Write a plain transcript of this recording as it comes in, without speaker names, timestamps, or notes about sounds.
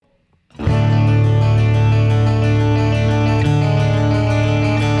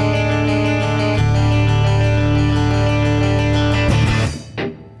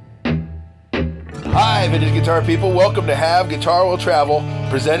guitar people. Welcome to Have Guitar Will Travel,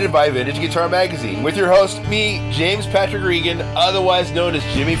 presented by Vintage Guitar Magazine, with your host, me, James Patrick Regan, otherwise known as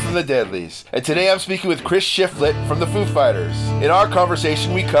Jimmy from the Deadlies. And today I'm speaking with Chris Shiflett from the Foo Fighters. In our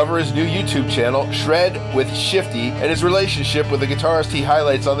conversation, we cover his new YouTube channel, Shred with Shifty, and his relationship with the guitarist he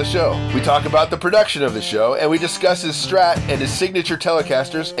highlights on the show. We talk about the production of the show, and we discuss his Strat and his signature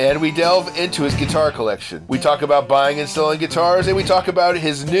Telecasters, and we delve into his guitar collection. We talk about buying and selling guitars, and we talk about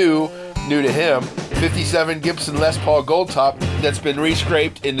his new to him, 57 Gibson Les Paul Gold Top that's been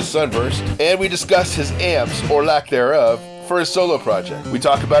rescraped into Sunburst, and we discuss his amps, or lack thereof, for his solo project. We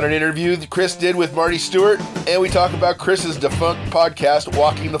talk about an interview that Chris did with Marty Stewart, and we talk about Chris's defunct podcast,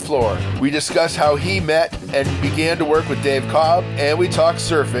 Walking the Floor. We discuss how he met and began to work with Dave Cobb, and we talk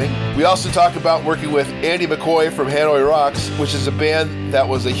surfing. We also talk about working with Andy McCoy from Hanoi Rocks, which is a band that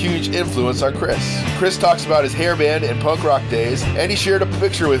was a huge influence on Chris. Chris talks about his hair band and punk rock days, and he shared a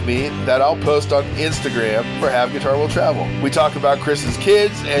picture with me that I'll post on Instagram for Have Guitar Will Travel. We talk about Chris's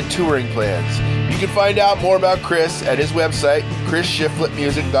kids and touring plans. You can find out more about Chris at his website,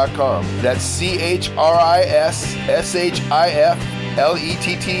 chrisshiflettmusic.com. That's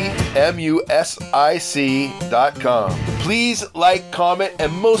CHRISSHIFLETTMUSIC.com. Please like, comment,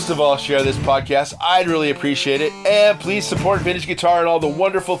 and most of all, share this podcast. I'd really appreciate it. And please support Vintage Guitar and all the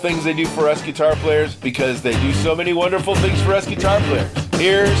wonderful things they do for us guitar players, because they do so many wonderful things for us guitar players.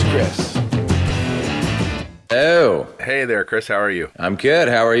 Here's Chris. Oh. Hey there, Chris. How are you? I'm good.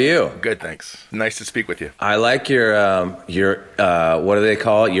 How are you? Good, thanks. Nice to speak with you. I like your what do they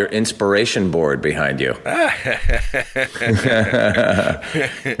call it? Your inspiration board behind you. Yeah.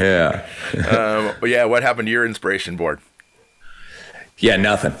 Yeah, what happened to your inspiration board? Yeah,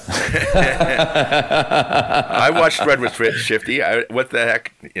 nothing. I watched Shred with Shifty. What the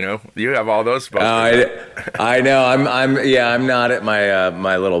heck? You have all those. I know. I'm not at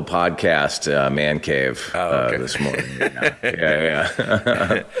my little podcast man cave this morning.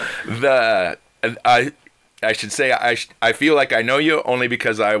 Yeah. I should say I feel like I know you only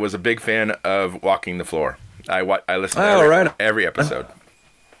because I was a big fan of Walking the Floor. I listened to every episode.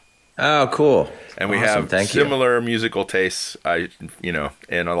 Oh, cool. And we have similar musical tastes, in a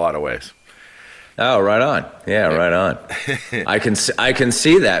lot of ways. Oh, right on. Yeah, right on. I can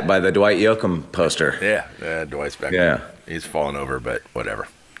see that by the Dwight Yoakam poster. Yeah, Dwight's back there. He's fallen over, but whatever.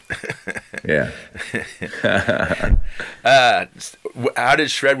 Yeah. How did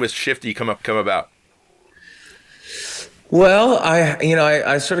Shred with Shifty come about? Well,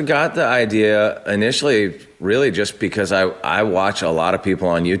 I sort of got the idea initially really just because I watch a lot of people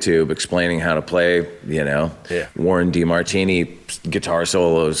on YouTube explaining how to play, Warren DeMartini guitar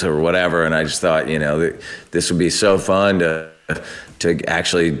solos or whatever, and I just thought, this would be so fun to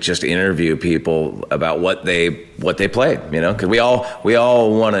actually just interview people about what they play, because we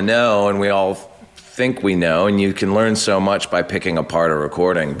all want to know, and we all think we know, and you can learn so much by picking apart a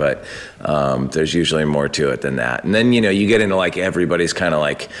recording, but there's usually more to it than that. And then you get into like everybody's kind of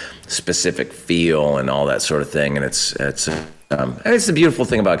like specific feel and all that sort of thing, and it's the beautiful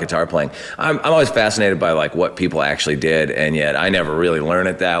thing about guitar playing. I'm always fascinated by like what people actually did, and yet I never really learn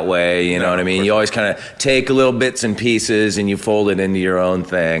it that way. You know what I mean? You always kind of take little bits and pieces and you fold it into your own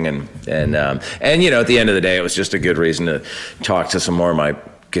thing, and at the end of the day, it was just a good reason to talk to some more of my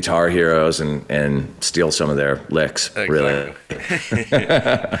guitar heroes and steal some of their licks. Exactly. Really.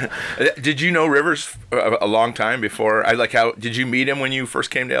 Did you know Rivers a long time before? Did you meet him when you first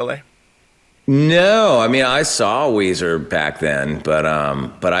came to LA? No, I mean, I saw Weezer back then, but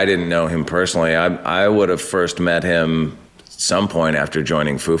I didn't know him personally. I would have first met him some point after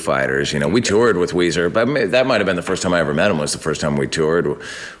joining Foo Fighters. We toured with Weezer, but that might have been the first time I ever met him. Was the first time we toured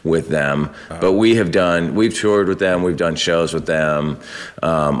with them. But we've toured with them. We've done shows with them.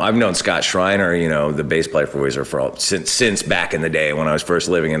 I've known Scott Schreiner, the bass player for Weezer, since back in the day when I was first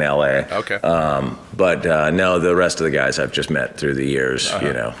living in LA. Okay. But no, the rest of the guys I've just met through the years.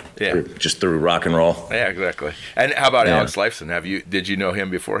 Just through rock and roll. Yeah, exactly. And how about Alex Lifeson? Did you know him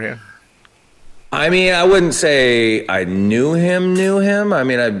beforehand? I mean, I wouldn't say I knew him. I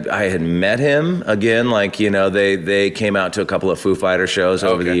mean, I had met him again. Like, they came out to a couple of Foo Fighter shows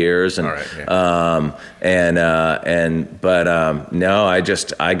over the years, and no,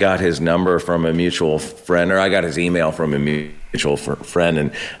 I got his number from a mutual friend, or I got his email from a mutual friend, and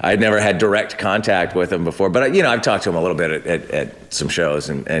I'd never had direct contact with him before. But I've talked to him a little bit at some shows,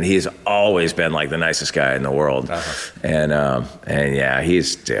 and he's always been like the nicest guy in the world. And yeah,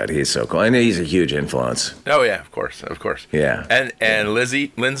 he's so cool, and he's a huge influence. Oh yeah, of course. Yeah. And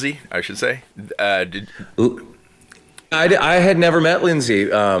Lindsay, I should say, did. I had never met Lindsay,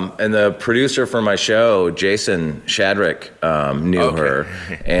 and the producer for my show, Jason Shadrick, knew her,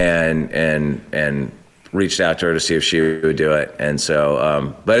 and reached out to her to see if she would do it. And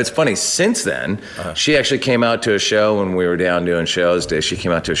so, but it's funny, since then, she actually came out to a show when we were down doing shows. She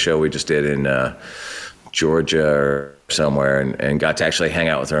came out to a show we just did in Georgia or somewhere, and got to actually hang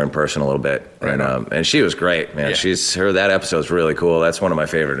out with her in person a little bit. Right. And she was great, man. Yeah. That episode's really cool. That's one of my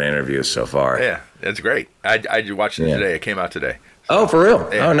favorite interviews so far. Yeah, it's great. I watched it today. It came out today. So, oh, for real?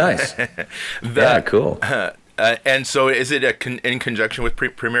 Yeah. Oh, nice. Yeah, cool. And so is it in conjunction with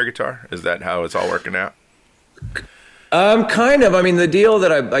Premier Guitar? Is that how it's all working out? Kind of. I mean, the deal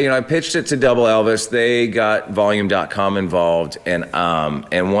that I pitched it to Double Elvis. They got Volume.com involved, and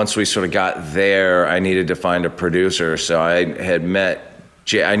once we sort of got there, I needed to find a producer. So I had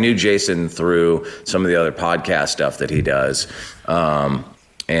I knew Jason through some of the other podcast stuff that he does,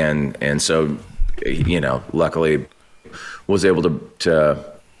 and so, luckily was able to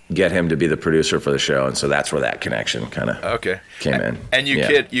get him to be the producer for the show, and so that's where that connection kind of came in. And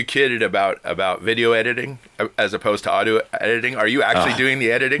you kidded about video editing as opposed to audio editing. Are you actually doing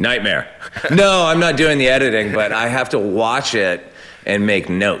the editing? Nightmare. No, I'm not doing the editing, but I have to watch it and make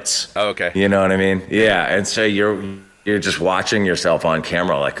notes. Oh, okay. You know what I mean? Yeah. And so you're just watching yourself on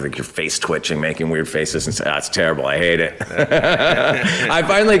camera, like your face twitching, making weird faces, and say, "That's terrible. I hate it." I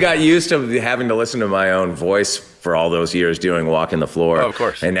finally got used to having to listen to my own voice for all those years doing Walking the Floor. Oh, of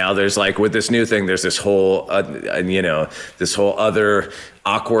course. And now there's with this new thing, there's this whole, this whole other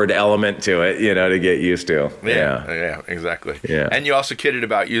awkward element to it, to get used to. Yeah, exactly. Yeah. And you also kidded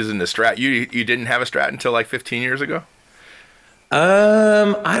about using the Strat. You didn't have a Strat until like 15 years ago?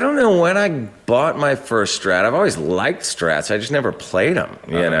 I don't know when I bought my first Strat. I've always liked Strats. I just never played them,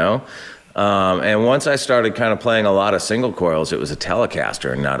 you know? And once I started kind of playing a lot of single coils, it was a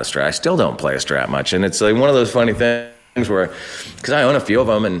Telecaster and not a Strat. I still don't play a Strat much. And it's like one of those funny things where, because I own a few of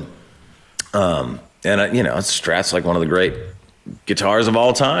them, and Strat's like one of the great guitars of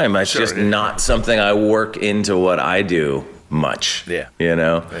all time. It's just not something I work into what I do much. Yeah.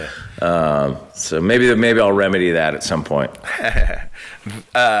 So maybe I'll remedy that at some point.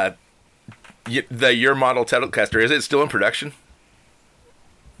 Your model Telecaster, is it still in production?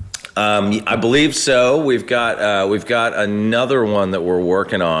 I believe so. We've got another one that we're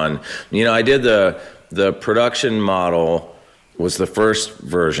working on. I did the production model was the first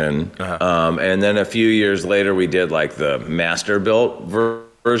version, and then a few years later we did like the master built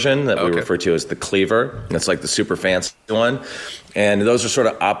version that we refer to as the Cleaver. It's like the super fancy one. And those are sort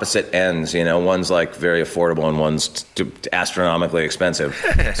of opposite ends, One's like very affordable and one's astronomically expensive.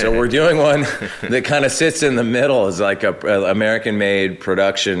 So we're doing one that kind of sits in the middle as like a American-made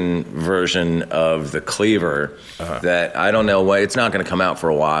production version of the Cleaver that I don't know it's not going to come out for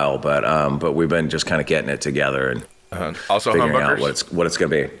a while, but we've been just kind of getting it together and also figuring out what it's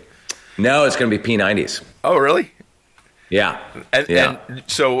going to be. No, it's going to be P90s. Oh, really? Yeah. And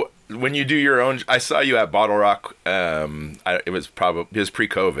so when you do your own, I saw you at Bottle Rock. It was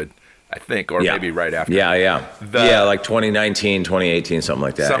pre-COVID, I think, or maybe right after. Yeah. Like 2019, 2018, something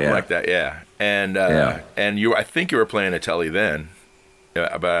like that. Something like that, yeah. And I think you were playing a Tele then,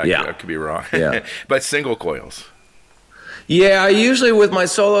 but I could be wrong. Yeah. But single coils. Yeah, I usually with my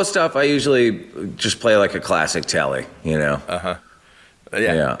solo stuff, I usually just play like a classic Tele, Yeah.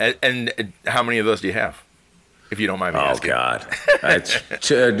 And how many of those do you have? If you don't mind me asking. Oh,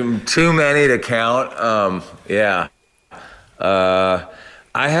 God. Too many to count.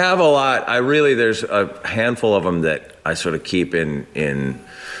 I have a lot. There's a handful of them that I sort of keep in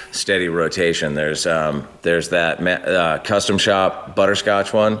steady rotation. There's that Custom Shop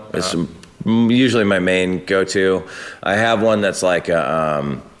Butterscotch one. It's usually my main go-to. I have one that's like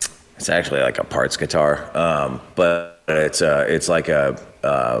it's actually like a parts guitar, but it's like a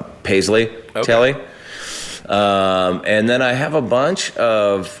Paisley Tele. And then I have a bunch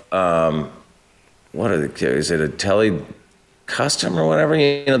of is it a Tele Custom or whatever?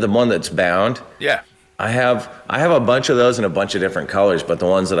 The one that's bound. Yeah. I have a bunch of those in a bunch of different colors, but the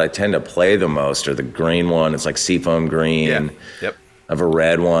ones that I tend to play the most are the green one. It's like seafoam green. Yeah. Yep. I have a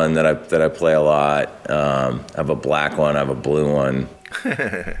red one that I play a lot. I have a black one. I have a blue one.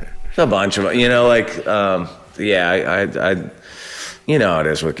 A bunch of I how it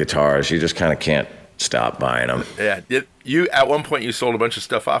is with guitars. You just kind of can't stop buying them. Yeah. You at one point you sold a bunch of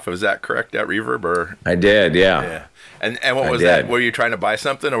stuff off. Was that correct at Reverb or? I did. Yeah. And what was that? Were you trying to buy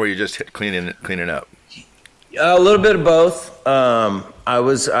something or were you just cleaning up? A little bit of both. I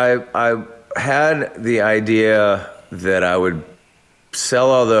had the idea that I would sell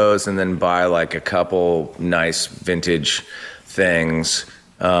all those and then buy like a couple nice vintage things.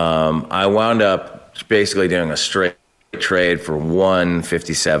 I wound up basically doing a straight trade for one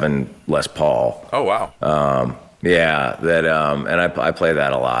 57 Les Paul. Oh, wow. Yeah, that and I play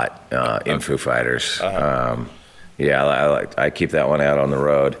that a lot in Foo Fighters. Yeah, I keep that one out on the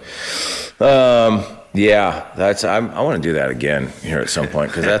road. Yeah, I want to do that again here at some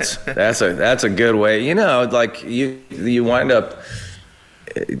point, because that's a good way. You know, like you wind up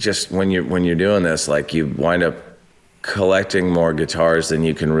just when you're doing this, like you wind up collecting more guitars than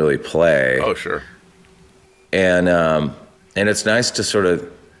you can really play. Oh, sure. And it's nice to sort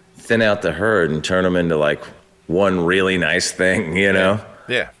of thin out the herd and turn them into like one really nice thing, you know?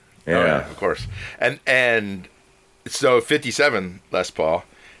 Yeah. Yeah. Oh, yeah, of course. And so 57 Les Paul,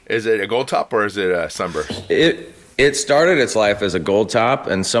 is it a gold top or is it a sunburst? It started its life as a gold top,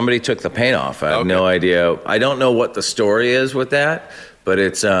 and somebody took the paint off. I have no idea. I don't know what the story is with that, but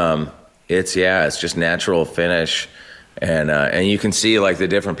it's just natural finish, and you can see like the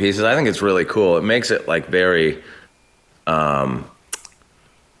different pieces. I think it's really cool. It makes it like very,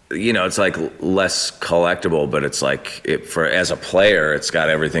 it's like less collectible, but it's like as a player, it's got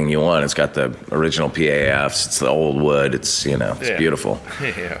everything you want. It's got the original PAFs. It's the old wood. It's it's beautiful.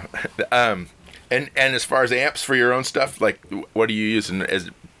 Yeah. And as far as amps for your own stuff, like what are you using? Is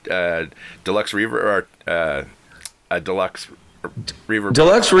deluxe reverb or a deluxe reverb?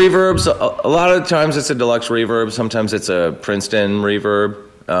 Deluxe reverbs. A lot of times it's a deluxe reverb. Sometimes it's a Princeton reverb.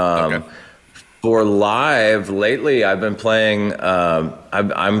 Okay. For live, lately I've been playing,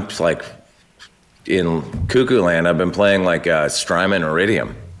 I'm like in Cuckoo Land, I've been playing like a Strymon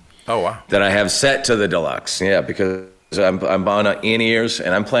Iridium. Oh, wow. That I have set to the deluxe, because I'm on in-ears,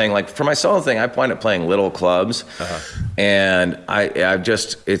 and I'm playing, like, for my solo thing, I wind up playing little clubs, and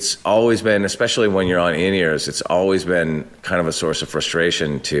it's always been, especially when you're on in-ears, it's always been kind of a source of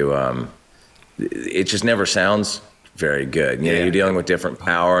frustration to, it just never sounds very good. You know, you're dealing with different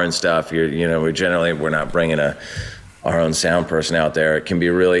power and stuff. We're not bringing our own sound person out there. It can be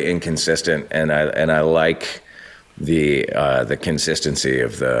really inconsistent, and I like the consistency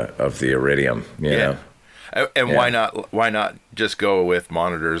of the Iridium. You know, and why not just go with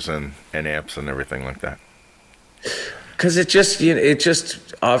monitors and amps and everything like that? Because it just doesn't.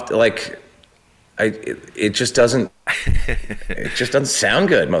 It just doesn't sound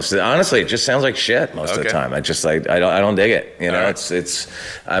good most of the. Honestly, it just sounds like shit most of the time. I just I don't dig it. You know, right.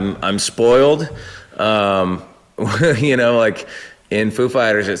 I'm spoiled. Like in Foo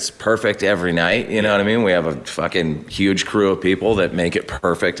Fighters, it's perfect every night. You know what I mean? We have a fucking huge crew of people that make it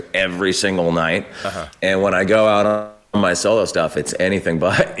perfect every single night. And when I go out on my solo stuff, it's anything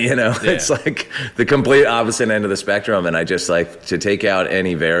but. It's like the complete opposite end of the spectrum, and I just like to take out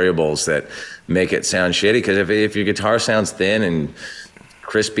any variables that make it sound shitty, because if your guitar sounds thin and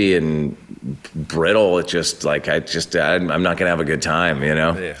crispy and brittle, it just like I'm not gonna have a good time, And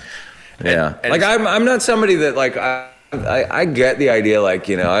like I'm not somebody that like I get the idea, like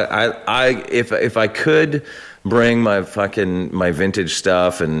if I could bring my vintage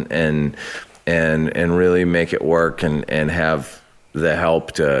stuff and really make it work and have the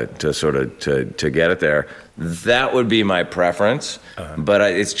help to sort of to get it there, that would be my preference. But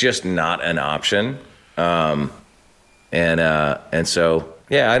it's just not an option. And so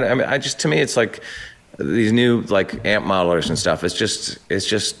to me it's like these new like amp modelers and stuff. It's just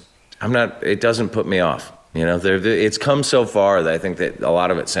it doesn't put me off. It's come so far that I think that a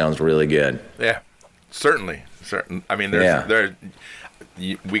lot of it sounds really good. Yeah, certainly. I mean,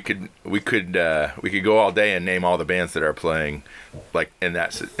 we could go all day and name all the bands that are playing like in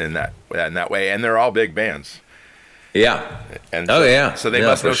that way, and they're all big bands. Yeah. And so they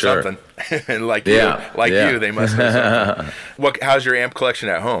must know something. And like you, they must know something. How's your amp collection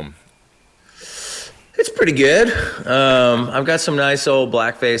at home? It's pretty good. I've got some nice old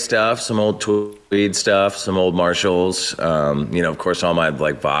Blackface stuff, some old Tweed stuff, some old Marshalls. Of course, all my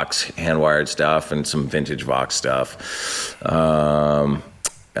like Vox hand-wired stuff and some vintage Vox stuff.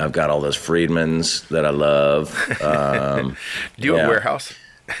 I've got all those Friedmans that I love. Do you have a warehouse?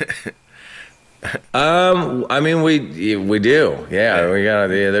 I mean, we do. Yeah, we got.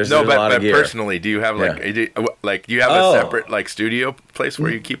 There's a lot of gear. Personally, do you have do you have a separate like studio place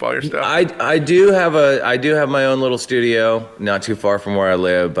where you keep all your stuff? I do have my own little studio not too far from where I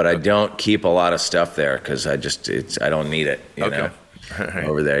live, but I don't keep a lot of stuff there because I don't need it. You know,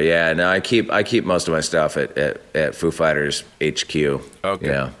 over there. Yeah, no, I keep most of my stuff at Foo Fighters HQ.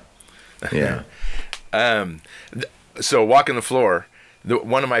 Okay. Yeah. So walking the floor.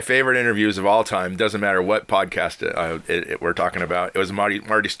 One of my favorite interviews of all time, doesn't matter what podcast we're talking about, it was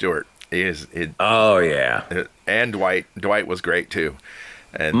Marty Stewart. Oh, yeah. And Dwight. Dwight was great, too.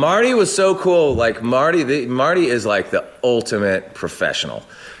 And Marty was so cool. Like, Marty is like the ultimate professional.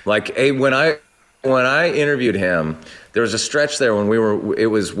 Like, when I when I interviewed him, there was a stretch there when we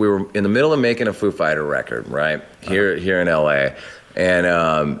were in the middle of making a Foo Fighter record, right? Here in LA.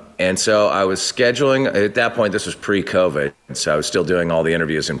 And so I was scheduling, at that point, this was pre-COVID, so I was still doing all the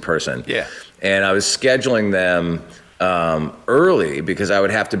interviews in person. Yeah. And I was scheduling them early because I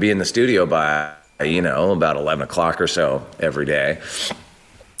would have to be in the studio by, about 11 o'clock or so every day.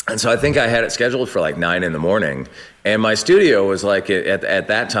 And so I think I had it scheduled for like 9 a.m. And my studio was like, at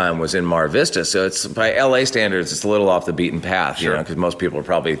that time, was in Mar Vista. So it's, by LA standards, it's a little off the beaten path, sure. Because most people are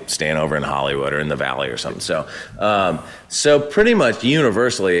probably staying over in Hollywood or in the Valley or something. So pretty much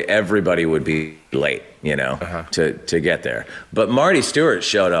universally, everybody would be late, to get there. But Marty Stewart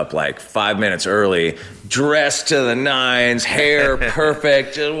showed up like 5 minutes early, dressed to the nines, hair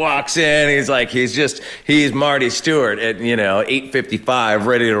perfect, just walks in. He's Marty Stewart at, 8:55,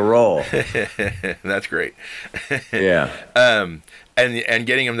 ready to roll. That's great. Yeah. And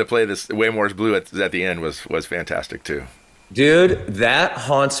getting him to play this Waymore's Blue at the end was fantastic too. Dude, that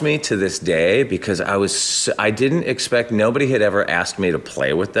haunts me to this day because I didn't expect, nobody had ever asked me to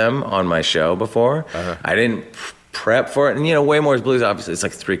play with them on my show before. I didn't prep for it. And, Waymore's Blues, obviously, it's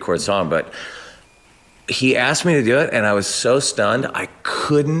like a 3-chord song, but he asked me to do it, and I was so stunned, I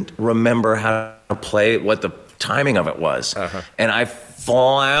couldn't remember how to play, what the timing of it was. And I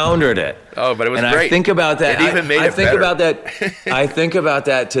floundered it. Oh, but it was and great. I think about that. It even made it better. I think about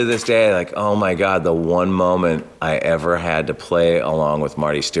that to this day. Like, oh my God, the one moment I ever had to play along with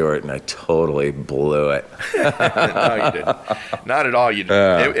Marty Stewart, and I totally blew it. No, you didn't. Not at all. You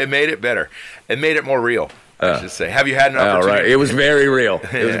didn't. It made it better. It made it more real. I should say. Have you had an opportunity? Right. It was very real.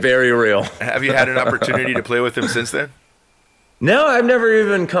 It was very real. Have you had an opportunity to play with him since then? No, I've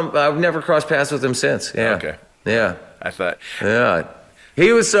never crossed paths with him since. Yeah. Okay. Yeah. I thought. Yeah.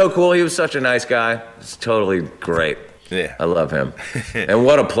 He was so cool. He was such a nice guy. It's totally great. Yeah. I love him. And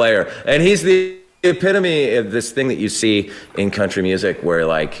what a player. And he's the epitome of this thing that you see in country music where,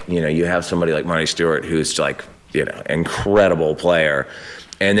 like, you have somebody like Marty Stewart who's like, incredible player.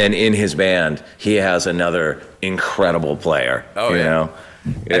 And then in his band, he has another incredible player. Oh, yeah.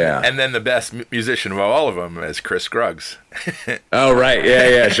 Yeah. And then the best musician of all of them is Chris Scruggs. Oh, right.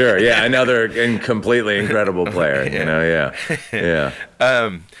 Yeah, sure. Yeah, another completely incredible player. Yeah.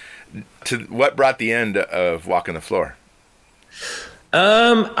 What brought the end of Walking the Floor?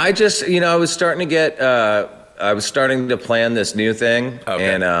 I just, I was starting to plan this new thing.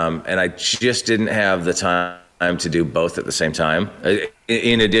 Okay. And I just didn't have the time to do both at the same time.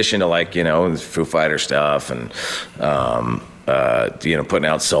 In addition to Foo Fighter stuff and, putting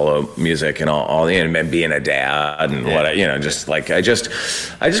out solo music and all and being a dad and what I just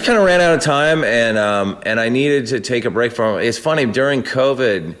kind of ran out of time and I needed to take a break from it. It's funny, during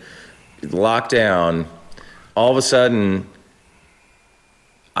COVID lockdown, all of a sudden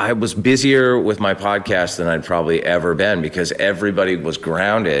I was busier with my podcast than I'd probably ever been because everybody was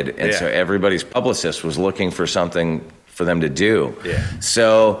grounded and so everybody's publicist was looking for something for them to do. Yeah.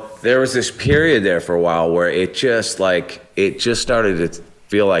 So there was this period there for a while where it just started to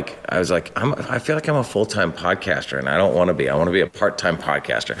feel like I feel like I'm a full-time podcaster and I don't want to be. I want to be a part-time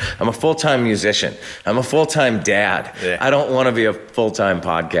podcaster. I'm a full-time musician. I'm a full-time dad. Yeah. I don't want to be a full-time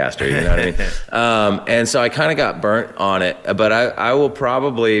podcaster. You know what I mean? And so I kind of got burnt on it, but I will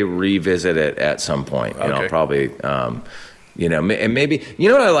probably revisit it at some point. Okay. Probably, and maybe,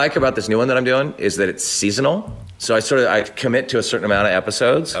 what I like about this new one that I'm doing is that it's seasonal. So I commit to a certain amount of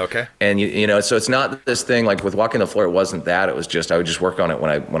episodes. Okay. And so it's not this thing like with Walking the Floor. It wasn't that. It was just I would just work on it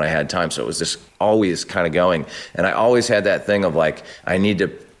when I had time. So it was just always kind of going. And I always had that thing of like I need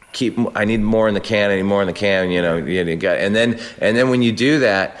more in the can. I need more in the can. And then when you do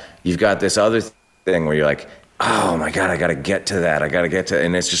that, you've got this other thing where you're like, oh my God, I got to get to that.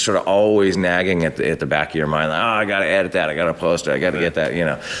 And it's just sort of always nagging at the back of your mind. Like, I got to edit that. I got to post it. I got to get that,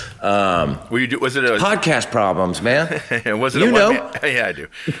 Was it a podcast problems, man? Was it Yeah, I do.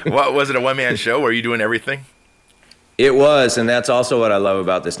 Was it a one-man show? Were you doing everything? It was. And that's also what I love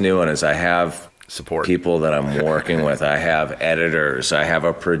about this new one is I have support people that I'm working with. I have editors. I have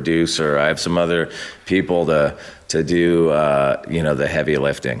a producer. I have some other people to do, the heavy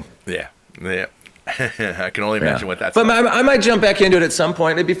lifting. Yeah. I can only imagine what that's but like. I might jump back into it at some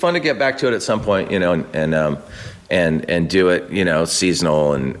point. It'd be fun to get back to it at some point, and do it,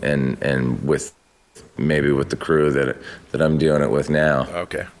 seasonal and with the crew that I'm doing it with now.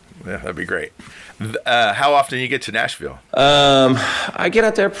 Okay, yeah, that'd be great. How often do you get to Nashville? I get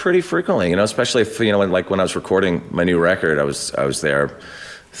out there pretty frequently, especially if when I was recording my new record, I was there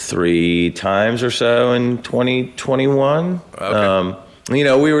 3 times or so in 2021. Okay. You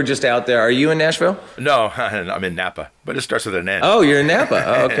know, we were just out there. Are you in Nashville? No, I'm in Napa, but it starts with an N. Oh, you're in Napa.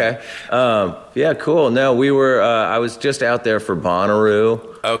 Oh, okay. Yeah, cool. No, we were. I was just out there for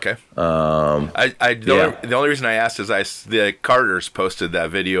Bonnaroo. Okay. The only reason I asked is the Carters posted that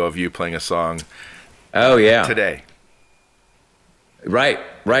video of you playing a song. Oh yeah. Today. Right.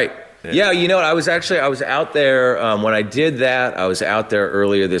 Yeah, you know what? I was out there when I did that. I was out there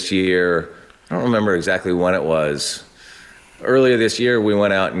earlier this year. I don't remember exactly when it was. Earlier this year, we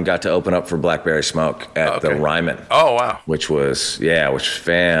went out and got to open up for Blackberry Smoke at the Ryman. Oh wow! Which was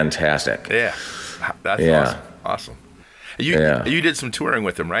fantastic. Yeah, that's awesome. You did some touring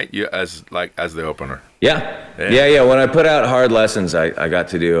with them, right? You as the opener. Yeah. When I put out Hard Lessons, I got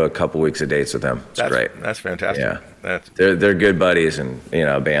to do a couple weeks of dates with them. It's great. That's fantastic. Yeah, they're good buddies, and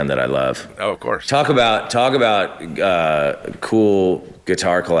a band that I love. Oh, of course. Talk about cool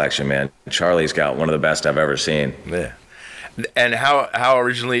guitar collection, man. Charlie's got one of the best I've ever seen. Yeah. And how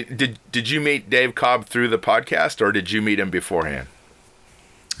originally did you meet Dave Cobb through the podcast, or did you meet him beforehand?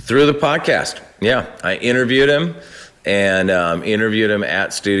 Through the podcast. Yeah, I interviewed him. And interviewed him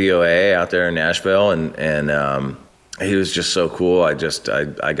at Studio A out there in Nashville, and he was just so cool. I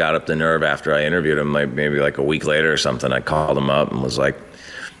got up the nerve after I interviewed him, maybe like a week later or something. I called him up and was like,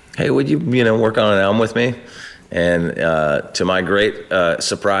 "Hey, would you work on an album with me?" And to my great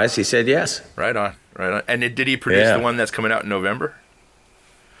surprise, he said yes. Right on. And did he produce the one that's coming out in November?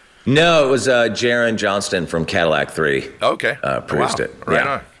 No, it was Jaron Johnston from Cadillac 3. Okay, produced it. Right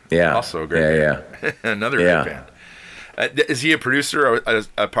on. Yeah, also a great band. Another great band. Is he a producer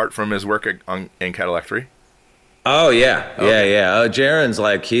apart from his work in Cadillac 3? Oh yeah. Jaron's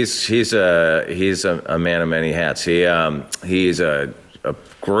he's a man of many hats. He's a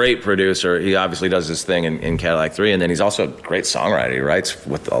great producer. He obviously does his thing in Cadillac 3, and then he's also a great songwriter. He writes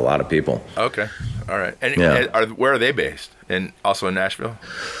with a lot of people. Okay, all right. And where are they based? And also in Nashville?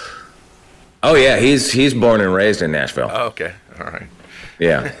 Oh yeah, he's born and raised in Nashville. Oh, okay, all right.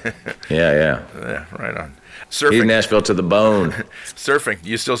 Yeah. Yeah, right on. Surfing. He's Nashville to the bone. Surfing.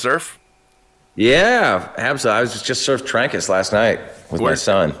 You still surf? Yeah, absolutely. I was just surfed Trancas last night with my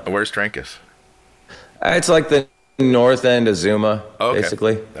son. Where's Trancas? It's like the north end of Zuma,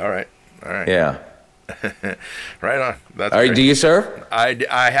 basically. All right. Yeah. Right on. That's great. Do you surf?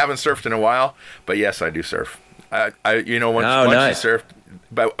 I haven't surfed in a while, but yes, I do surf. Once nice. you surf,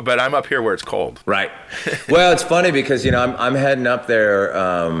 but I'm up here where it's cold. Right. Well, it's funny because I'm heading up there.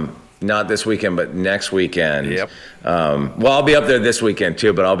 Not this weekend, but next weekend. Yep. I'll be up there this weekend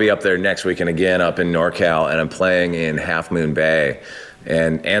too, but I'll be up there next weekend again up in NorCal, and I'm playing in Half Moon Bay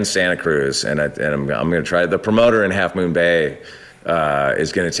and Santa Cruz, and I'm going to try. The promoter in Half Moon Bay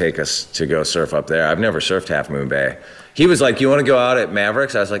is going to take us to go surf up there. I've never surfed Half Moon Bay. He was like, "You want to go out at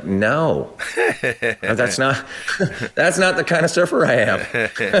Mavericks?" I was like, "No, that's not the kind of surfer I am."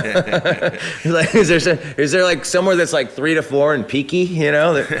 He's like, "Is there like somewhere that's like 3 to 4 and peaky?"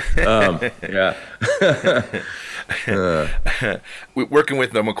 Yeah. Working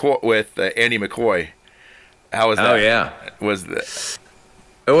with Andy McCoy. How was that? Oh yeah.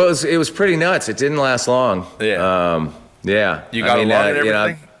 It was pretty nuts. It didn't last long. Yeah. Yeah. You got along and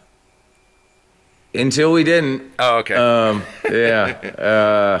everything? Until we didn't. Oh, okay.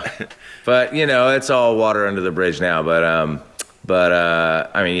 Yeah. But it's all water under the bridge now. But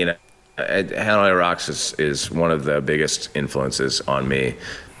I mean, Hanoi Rocks is one of the biggest influences on me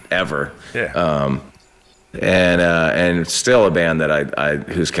ever. Yeah. And still a band that I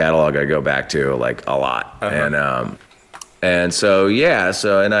whose catalog I go back to like a lot. Uh-huh. And so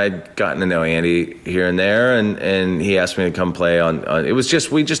and I'd gotten to know Andy here and there, and he asked me to come play on it was just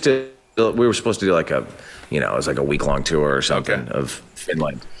we were supposed to do like it was like a week-long tour or something of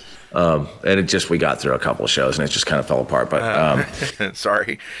Finland. And we got through a couple of shows and it just kind of fell apart. But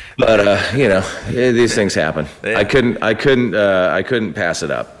sorry. But these things happen. Yeah. I couldn't pass it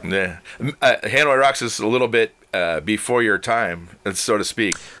up. Yeah. Hanoi Rocks is a little bit before your time, so to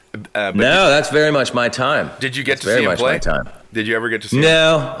speak. No, that's very much my time. Did you get to see him play? My time. Did you ever get to see him?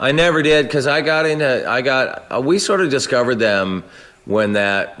 No, I never did, because we sort of discovered them when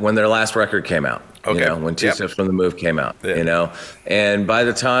their last record came out. Okay. When Two Steps from the Move came out. Yeah. And by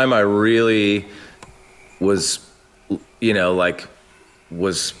the time I really was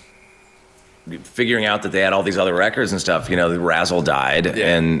figuring out that they had all these other records and stuff, Razzle died,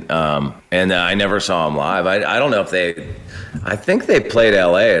 and I never saw them live. I don't know if I think they played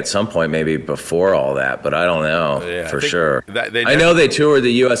LA at some point, maybe before all that, but I don't know for sure. I know they toured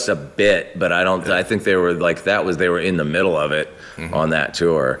the US a bit, but I don't. I think they were they were in the middle of it on that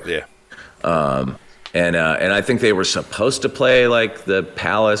tour. Yeah. And I think they were supposed to play like the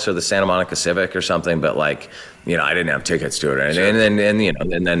Palace or the Santa Monica Civic or something, but like, you know, I didn't have tickets to it, and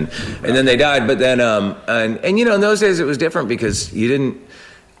then they died. But then and you know, in those days it was different because you didn't.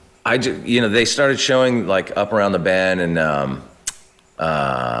 They started showing like Up Around the Bend and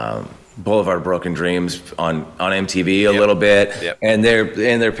Boulevard of Broken Dreams on MTV a little bit, and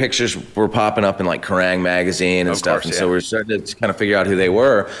their pictures were popping up in like Kerrang magazine and stuff, and so we were starting to kind of figure out who they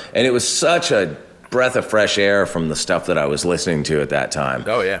were, and it was such a breath of fresh air from the stuff that I was listening to at that time.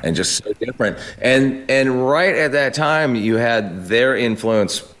 Oh yeah, and just so different. And right at that time, you had their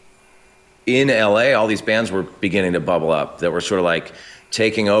influence in LA. All these bands were beginning to bubble up that were sort of like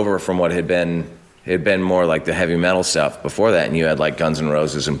taking over from what had been more like the heavy metal stuff before that. And you had like Guns N'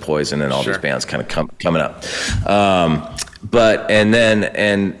 Roses and Poison and all these bands kind of coming up.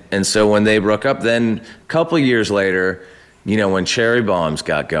 So when they broke up, then a couple of years later, you know, when Cherry Bombs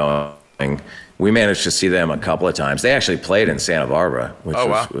got going, we managed to see them a couple of times. They actually played in Santa Barbara, which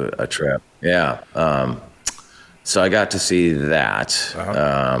was a trip. Yeah. So I got to see that.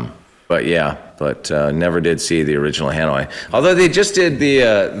 But never did see the original Hanoi. Although they just did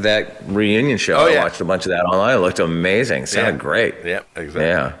that reunion show. I watched a bunch of that online. It looked amazing. It sounded great. Yeah, exactly.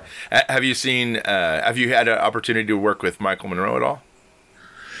 Yeah. Have you had an opportunity to work with Michael Monroe at all?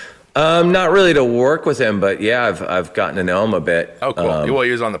 Not really to work with him, but yeah, I've gotten to know him a bit. Oh, cool. Well,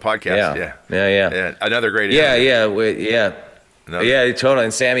 he was on the podcast. Yeah. Another great interview. Yeah, totally.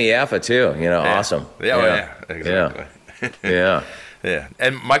 And Sammy Yaffa too. You know, awesome. Yeah, exactly. Yeah. Yeah.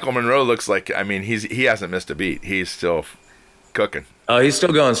 And Michael Monroe looks like, I mean, he hasn't missed a beat. He's still cooking. Oh, he's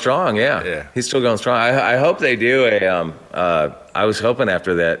still going strong. Yeah. He's still going strong. I hope they do I was hoping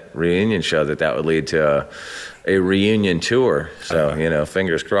after that reunion show that would lead to a reunion tour. So, you know,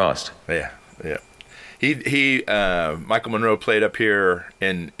 fingers crossed. Yeah. He Michael Monroe played up here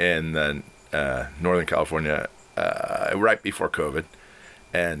in Northern California right before COVID,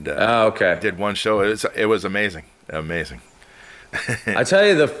 and did one show. It was amazing. I tell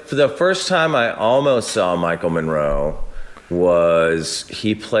you, the first time I almost saw Michael Monroe was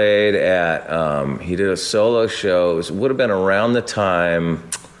he played at he did a solo show. It would have been around the time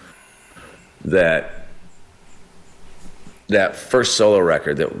that first solo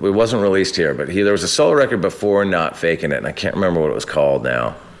record that it wasn't released here, but there was a solo record before Not Faking It, and I can't remember what it was called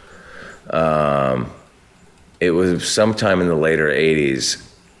now. It was sometime in the later 80s,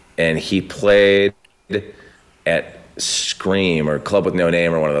 and he played at Scream or Club with No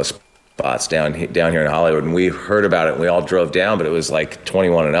Name or one of those spots down here in Hollywood, and we heard about it and we all drove down, but it was like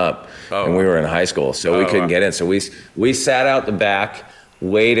 21 and up, and we were in high school, so we couldn't get in. So we sat out the back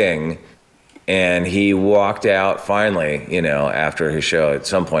waiting, and he walked out finally, you know, after his show. At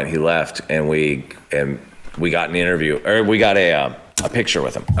some point he left, and we got an interview, or we got a picture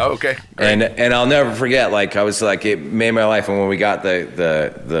with him. Oh, okay. Great. And I'll never forget, like, I was like, it made my life. And when we got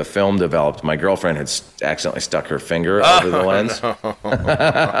the film developed, my girlfriend had accidentally stuck her finger over the lens. No.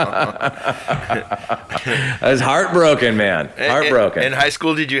 I was heartbroken, man. Heartbroken. In high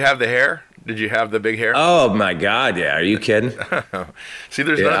school, did you have the hair? Did you have the big hair? Oh my God! Yeah, are you kidding? See,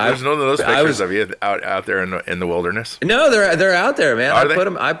 there's none of those pictures of you out there in the wilderness. No, they're out there, man. Are they? Put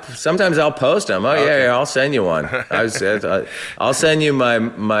them. Sometimes I'll post them. Oh okay. Yeah, I'll send you one. I'll send you my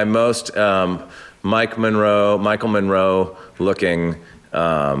most Michael Monroe looking.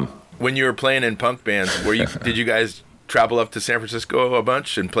 When you were playing in punk bands, did you guys travel up to San Francisco a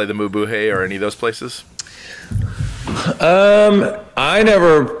bunch and play the Mubuhe or any of those places? I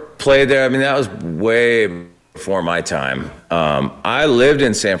never played there. I mean, that was way before my time. I lived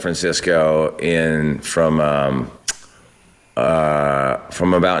in San Francisco from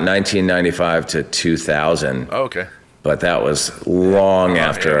about 1995 to 2000. Oh, okay. But that was long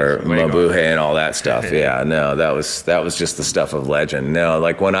after Mabuhay and all that stuff. Yeah, no, that was just the stuff of legend. No,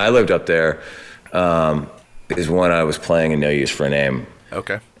 like when I lived up there, is when I was playing in No Use for a Name.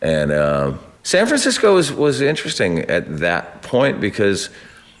 Okay. And San Francisco was interesting at that point because,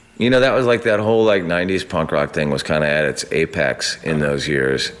 you know, that was like that whole like 90s punk rock thing was kind of at its apex in those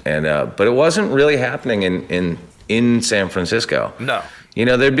years. And but it wasn't really happening in San Francisco. No. You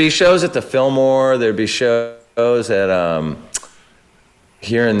know, there'd be shows at the Fillmore, there'd be shows at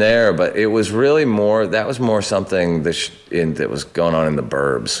here and there, but it was really more something that was going on in the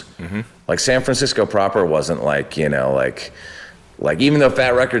burbs. Mm-hmm. Like San Francisco proper wasn't like, you know, like even though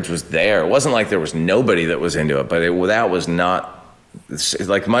Fat Records was there, it wasn't like there was nobody that was into it, but that was not,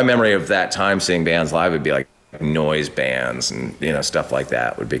 like my memory of that time seeing bands live would be like noise bands and, you know, stuff like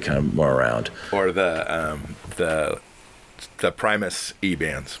that would be kind of more around. Or the Primus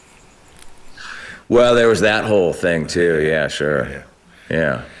E-bands. Well, there was that whole thing too. Yeah, sure.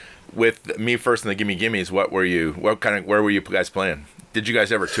 Yeah. with Me First and the Gimme Gimmes, where were you guys playing? Did you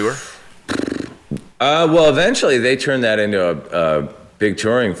guys ever tour? Well, eventually they turned that into a big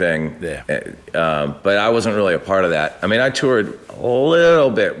touring thing. Yeah. But I wasn't really a part of that. I mean, I toured a little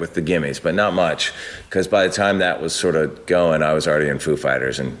bit with the Gimmes, but not much, because by the time that was sort of going, I was already in Foo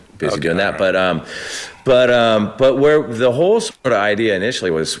Fighters and busy doing that. Right. But where the whole sort of idea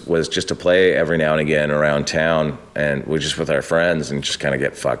initially was just to play every now and again around town, and we just with our friends and just kind of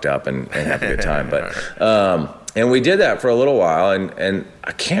get fucked up and have a good time. But and we did that for a little while, and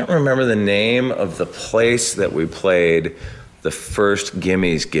I can't remember the name of the place that we played the first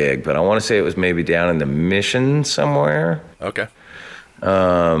Gimmes gig, but I want to say it was maybe down in the Mission somewhere. Okay.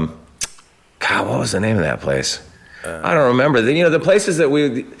 God, what was the name of that place? I don't remember. The places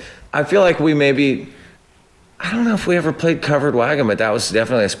that I feel like we maybe, I don't know if we ever played Covered Wagon, but that was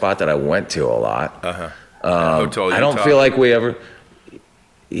definitely a spot that I went to a lot. Hotel Utah. I don't feel like we ever,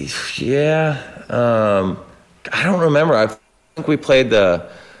 I don't remember. I think we played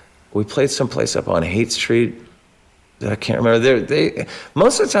someplace up on Haight Street that I can't remember.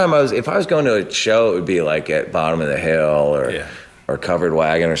 Most of the time if I was going to a show, it would be like at Bottom of the Hill or Covered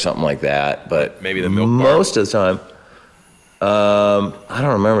Wagon or something like that. But maybe the Milk Bar. Most of the time, I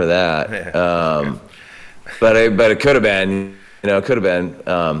don't remember that. But it could have been, it could have been.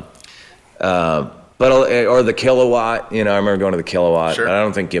 Or the Kilowatt, I remember going to the Kilowatt. Sure. I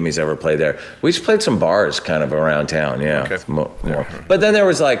don't think Gimme's ever played there. We just played some bars kind of around town, yeah. Okay. More. But then there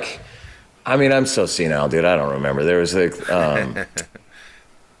was I'm so senile, dude, I don't remember. There was there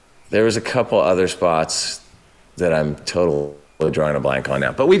was a couple other spots that I'm totally drawing a blank on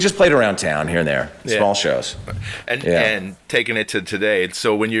now. But we just played around town here and there, small shows. And taking it to today,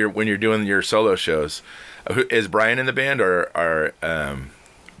 so when you're doing your solo shows, is Brian in the band or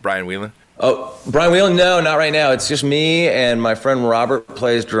Brian Whelan? Oh, Brian Whelan? No, not right now. It's just me and my friend Robert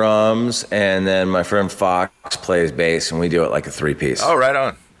plays drums, and then my friend Fox plays bass, and we do it like a three-piece. Oh, right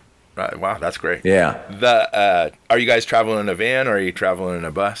on. Right. Wow, that's great. Yeah. Are you guys traveling in a van, or are you traveling in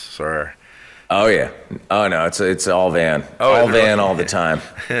a bus, or? Oh yeah. Oh no, it's all van. Oh, all van really? all the time.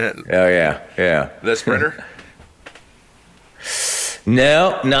 Oh yeah. The Sprinter?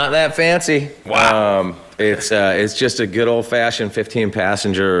 No, not that fancy. Wow. It's just a good old fashioned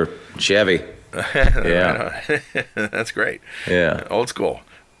 15-passenger Chevy. Yeah. That's great. Yeah. Old school.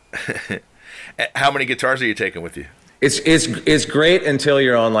 How many guitars are you taking with you? It's great until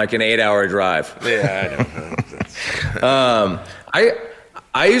you're on like an 8-hour drive. Yeah, I know.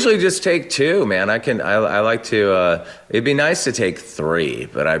 I usually just take 2, man. I like to. It'd be nice to take 3,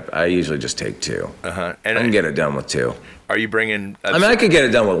 but I usually just take 2. And I can get it done with 2. Are you bringing? I could get it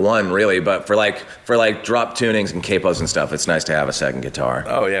done with 1, really, but for drop tunings and capos and stuff, it's nice to have a second guitar.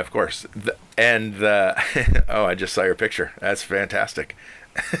 Oh yeah, of course. I just saw your picture. That's fantastic.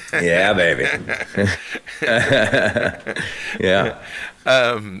 Yeah, baby. Yeah.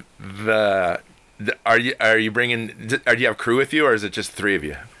 Are you bringing? Do you have crew with you, or is it just 3 of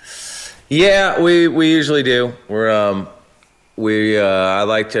you? Yeah, we usually do. I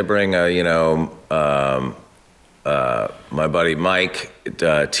like to bring my buddy Mike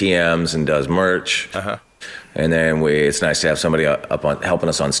TMs and does merch. And then it's nice to have somebody up on helping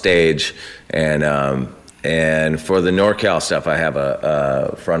us on stage. And for the NorCal stuff, I have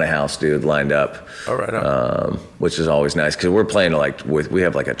a front of house dude lined up. Oh, right on. Which is always nice because we're playing we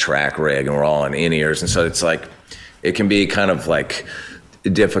have like a track rig and we're all in ears, and so it's like it can be kind of like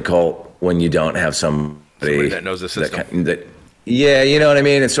difficult when you don't have somebody that knows the system. Yeah, you know what I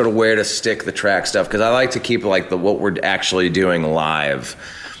mean? And sort of where to stick the track stuff, because I like to keep like what we're actually doing live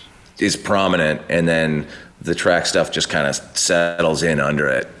is prominent, and then the track stuff just kind of settles in under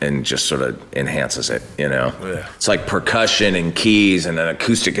it and just sort of enhances it, Yeah. It's like percussion and keys and an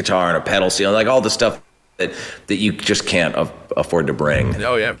acoustic guitar and a pedal steel, like all the stuff that you just can't afford to bring.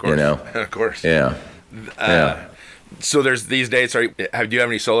 Oh, yeah, of course. Of course. Yeah. So there's these dates. Do you have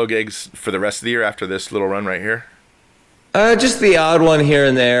any solo gigs for the rest of the year after this little run right here? Just the odd one here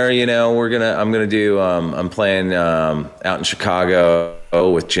and there, I'm playing out in Chicago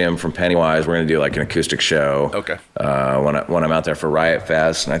with Jim from Pennywise. We're gonna do like an acoustic show. Okay. When I'm out there for Riot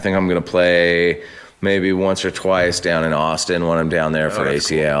Fest, and I think I'm gonna play maybe once or twice down in Austin when I'm down there for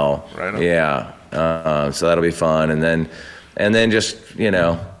ACL. Cool. Right on. Yeah. So that'll be fun, and then just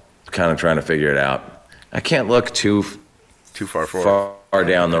kind of trying to figure it out. I can't look too far forward. Far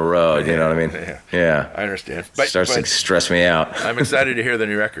down the road, you know what I mean? Yeah. I understand. Starts to stress me out. I'm excited to hear the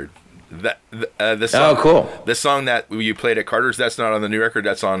new record. This song, oh, cool. The song that you played at Carter's, that's not on the new record,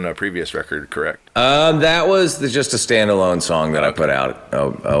 that's on a previous record, correct? That was just a standalone song that I put out a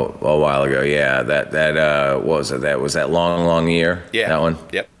while ago. Yeah, that what was it? That was that long year. Yeah. That one.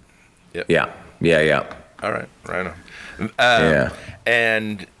 Yep. Yep. Yeah. All right. Right on. Yeah.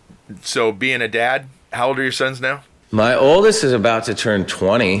 And so being a dad, how old are your sons now? My oldest is about to turn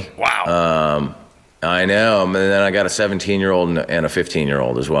 20. Wow. I know. And then I got a 17-year-old and a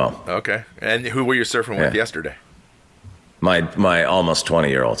 15-year-old as well. Okay. And who were you surfing with yesterday? My almost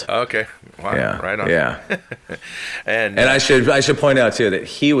 20-year-old. Okay. Wow. Yeah. Right on. Yeah. and I should point out too that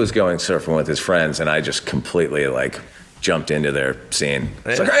he was going surfing with his friends, and I just completely jumped into their scene.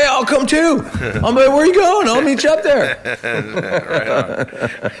 It's like, hey, I'll come too. I'm like, where are you going? I'll meet you up there. Right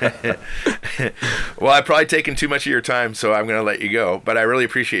on. Well, I've probably taken too much of your time, so I'm going to let you go. But I really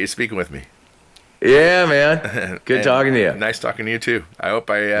appreciate you speaking with me. Yeah, man. Good talking to you. Nice talking to you too. I hope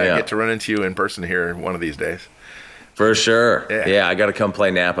I get to run into you in person here one of these days. For sure. Yeah, I got to come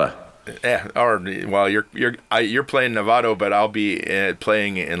play Napa. Yeah, or well, you're playing Novato, but I'll be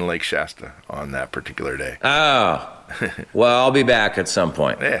playing in Lake Shasta on that particular day. Oh, well, I'll be back at some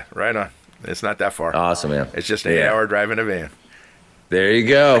point. Yeah, right on. It's not that far. Awesome, man. It's just an 8-hour drive in a van. There you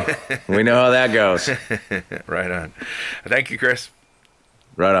go. We know how that goes. Right on. Thank you, Chris.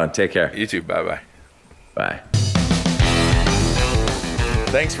 Right on. Take care. You too. Bye-bye. Bye.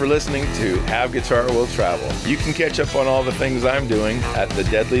 Thanks for listening to Have Guitar Will Travel. You can catch up on all the things I'm doing at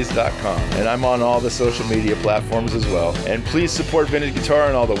thedeadlies.com. And I'm on all the social media platforms as well. And please support Vintage Guitar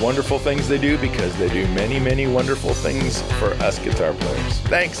and all the wonderful things they do, because they do many, many wonderful things for us guitar players.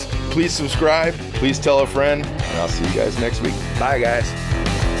 Thanks. Please subscribe. Please tell a friend. And I'll see you guys next week. Bye, guys.